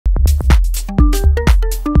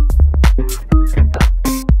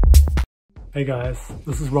Hey guys,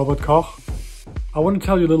 this is Koch. I want to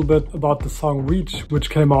tell you a little bit about the song Reach, which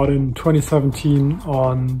came out in 2017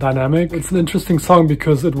 on Diynamic. It's an interesting song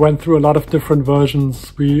because it went through a lot of different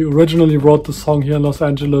versions. We originally wrote the song here in Los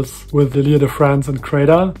Angeles with Delhia, France and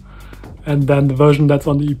Crater. And then the version that's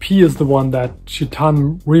on the EP is the one that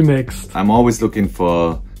Thanh remixed. I'm always looking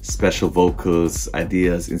for special vocals,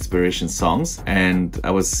 ideas, inspiration songs, and I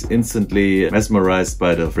was instantly mesmerized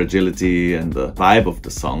by the fragility and the vibe of the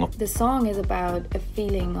song. The song is about a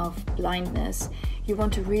feeling of blindness. You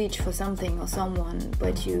want to reach for something or someone,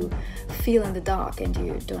 but you feel in the dark and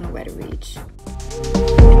you don't know where to reach.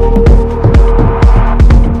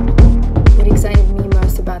 What excited me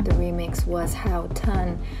most about the remix was how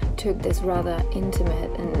Thanh took this rather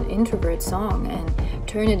intimate and introvert song and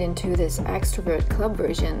turned it into this extrovert club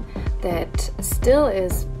version that still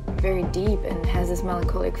is very deep and has this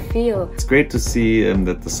melancholic feel. It's great to see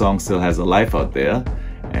that the song still has a life out there,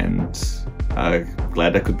 and I'm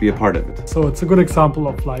glad I could be a part of it. So it's a good example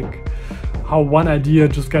of like how one idea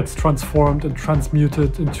just gets transformed and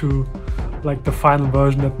transmuted into like the final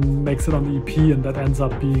version that makes it on the EP, and that ends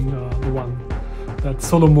up being the one that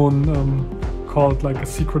Solomun called like a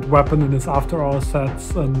secret weapon in his after hour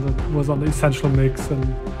sets, and it was on the Essential mix, and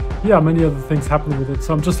yeah, many other things happened with it.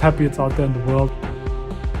 So I'm just happy it's out there in the world.